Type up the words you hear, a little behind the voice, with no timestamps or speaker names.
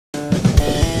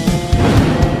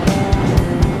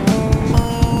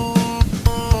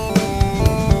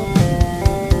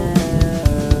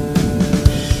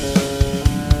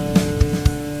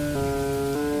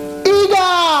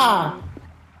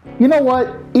You know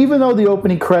what? Even though the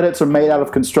opening credits are made out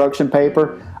of construction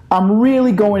paper, I'm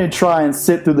really going to try and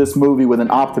sit through this movie with an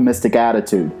optimistic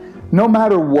attitude. No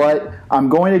matter what, I'm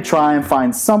going to try and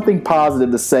find something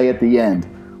positive to say at the end.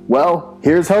 Well,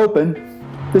 here's hoping.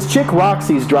 This chick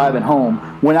Roxy's driving home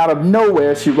when out of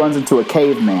nowhere she runs into a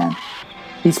caveman.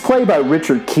 He's played by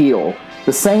Richard Kiel,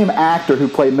 the same actor who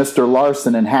played Mr.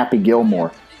 Larson in Happy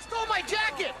Gilmore. He stole my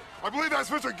jacket! I believe that's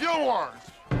Mr. Gilmore's.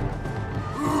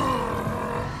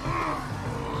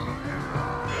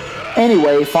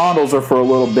 Anyway, he fondles her for a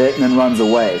little bit and then runs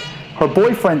away. Her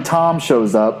boyfriend Tom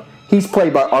shows up. He's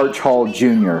played by Arch Hall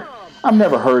Jr. I've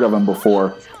never heard of him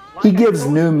before. He gives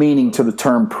new meaning to the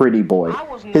term pretty boy.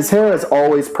 His hair is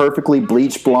always perfectly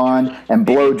bleached blonde and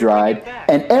blow-dried,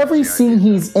 and every scene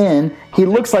he's in, he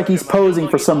looks like he's posing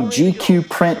for some GQ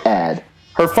print ad.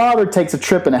 Her father takes a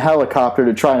trip in a helicopter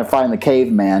to try and find the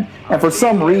caveman, and for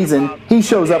some reason, he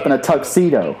shows up in a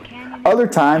tuxedo. Other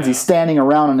times, he's standing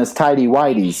around in his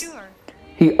tighty-whities.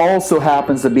 He also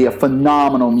happens to be a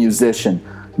phenomenal musician.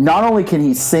 Not only can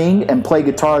he sing and play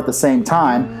guitar at the same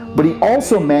time, but he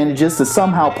also manages to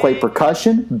somehow play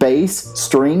percussion, bass,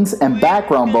 strings, and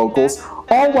background vocals,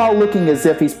 all while looking as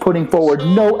if he's putting forward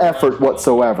no effort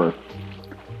whatsoever.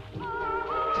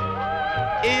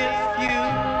 If you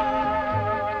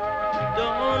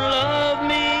don't love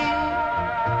me,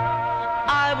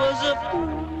 I was a fool.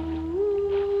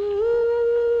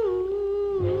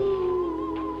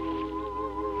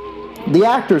 The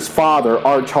actor's father,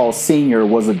 Arch Hall Sr.,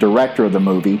 was a director of the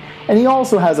movie, and he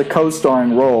also has a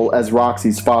co-starring role as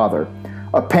Roxy's father.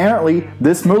 Apparently,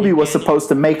 this movie was supposed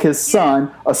to make his son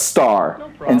a star.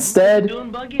 Instead,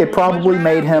 it probably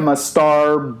made him a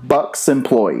Starbucks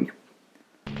employee.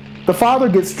 The father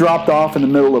gets dropped off in the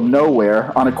middle of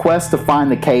nowhere on a quest to find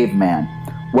the caveman.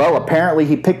 Well, apparently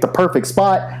he picked the perfect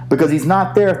spot because he's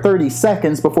not there 30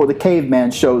 seconds before the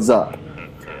caveman shows up.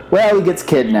 Well, he gets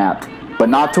kidnapped. But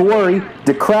not to worry,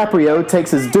 DiCaprio takes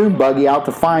his doom buggy out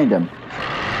to find him.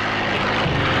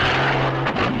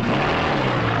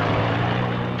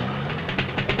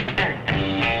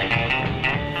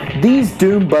 These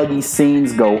doom buggy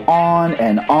scenes go on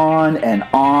and on and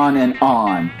on and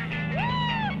on.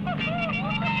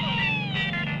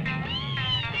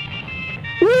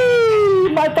 Whee!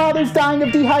 My father's dying of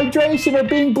dehydration or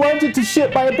being bludgeoned to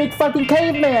shit by a big fucking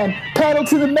caveman. Pedal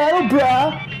to the metal,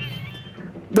 bruh.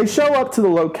 They show up to the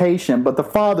location, but the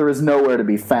father is nowhere to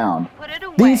be found.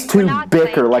 These two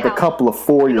bicker like a couple of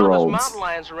 4-year-olds. You know, there's mountain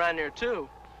lions around here, too.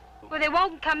 Well, they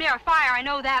won't come near a fire, I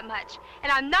know that much.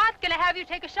 And I'm not going to have you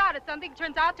take a shot at something that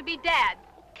turns out to be Dad.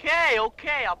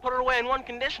 Okay. I'll put it away in one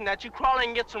condition, that you crawl in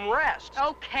and get some rest.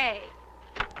 Okay.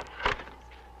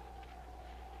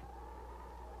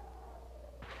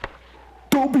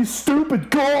 Don't be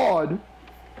stupid, God!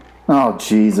 Oh,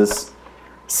 Jesus.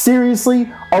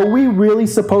 Seriously? Are we really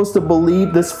supposed to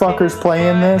believe this fucker's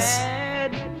playing this?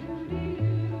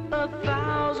 A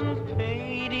thousand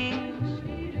paintings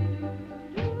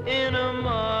in a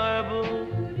marble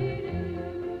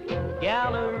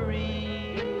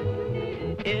gallery.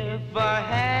 If I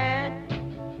had.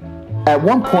 At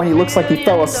one point, he looks like he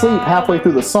fell asleep halfway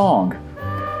through the song.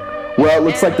 Well, it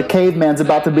looks like the caveman's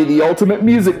about to be the ultimate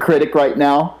music critic right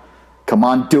now. Come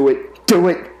on, do it, do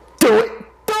it, do it,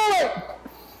 do it!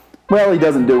 Well, he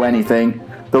doesn't do anything.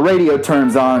 The radio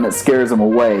turns on and it scares him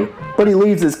away, but he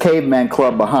leaves his caveman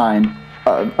club behind.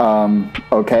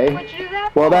 Okay.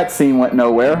 Well, that scene went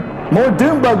nowhere. More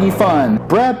doom buggy fun!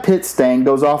 Brad Pitt's stang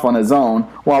goes off on his own,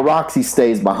 while Roxy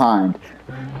stays behind.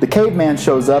 The caveman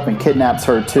shows up and kidnaps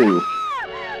her too.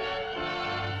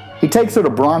 He takes her to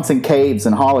Bronson Caves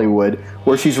in Hollywood,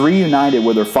 where she's reunited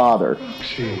with her father.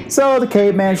 So the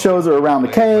caveman shows her around the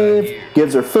cave,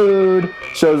 gives her food,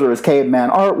 shows her his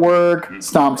caveman artwork,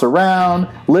 stomps around,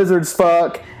 lizards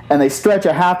fuck, and they stretch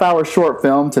a half-hour short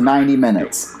film to 90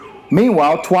 minutes.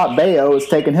 Meanwhile, Twat Bayo is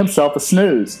taking himself a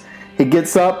snooze. He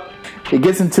gets up, he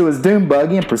gets into his doom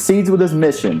buggy and proceeds with his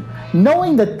mission.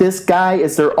 Knowing that this guy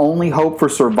is their only hope for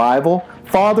survival,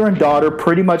 father and daughter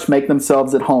pretty much make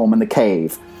themselves at home in the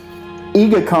cave.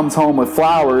 Eegah comes home with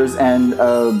flowers and,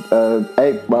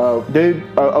 hey, dude,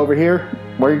 over here,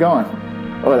 where you going?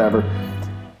 Whatever.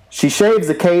 She shaves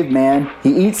the caveman,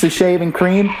 he eats the shaving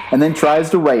cream, and then tries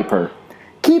to rape her.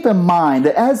 Keep in mind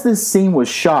that as this scene was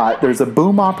shot, there's a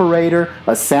boom operator,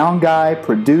 a sound guy,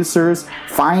 producers,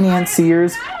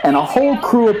 financiers, and a whole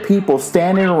crew of people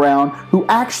standing around who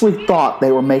actually thought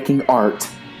they were making art.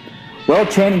 Well,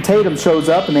 Channing Tatum shows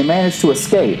up and they manage to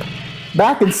escape.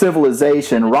 Back in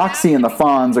civilization, Roxy and the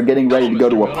Fonz are getting ready to go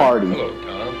to a party. Hello,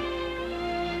 Tom.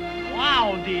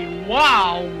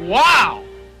 Wow, wow!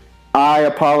 I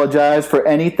apologize for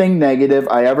anything negative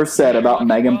I ever said about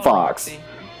Megan Fox.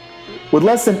 With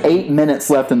less than 8 minutes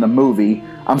left in the movie,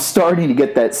 I'm starting to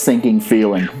get that sinking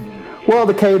feeling. Well,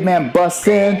 the caveman busts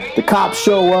in, the cops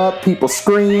show up, people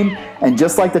scream, and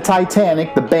just like the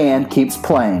Titanic, the band keeps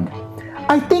playing.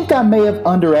 I think I may have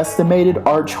underestimated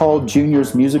Arch Hall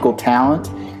Jr.'s musical talent.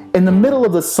 In the middle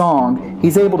of the song,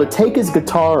 he's able to take his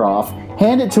guitar off,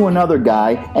 hand it to another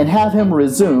guy, and have him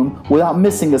resume without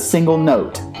missing a single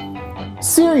note.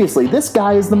 Seriously, this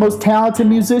guy is the most talented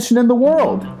musician in the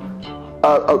world.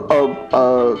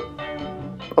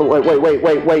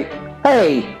 Wait.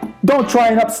 Hey, don't try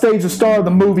and upstage the star of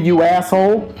the movie, you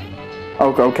asshole.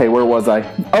 Okay, where was I?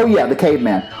 Oh yeah, the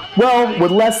caveman. Well,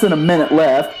 with less than a minute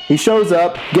left, he shows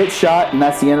up, gets shot, and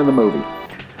that's the end of the movie.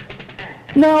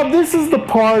 Now, this is the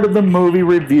part of the movie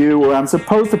review where I'm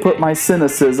supposed to put my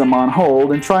cynicism on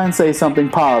hold and try and say something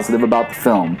positive about the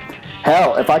film.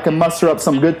 Hell, if I can muster up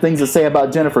some good things to say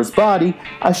about Jennifer's body,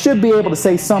 I should be able to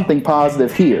say something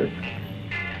positive here.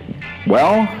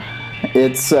 Well,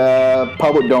 it's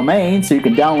public domain, so you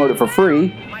can download it for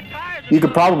free. You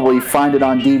could probably find it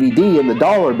on DVD in the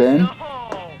dollar bin.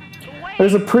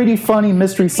 There's a pretty funny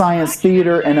Mystery Science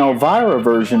Theater and Elvira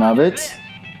version of it.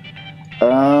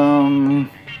 I'll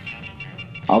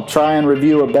try and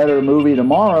review a better movie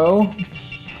tomorrow.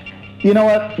 You know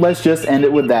what? Let's just end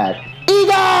it with that.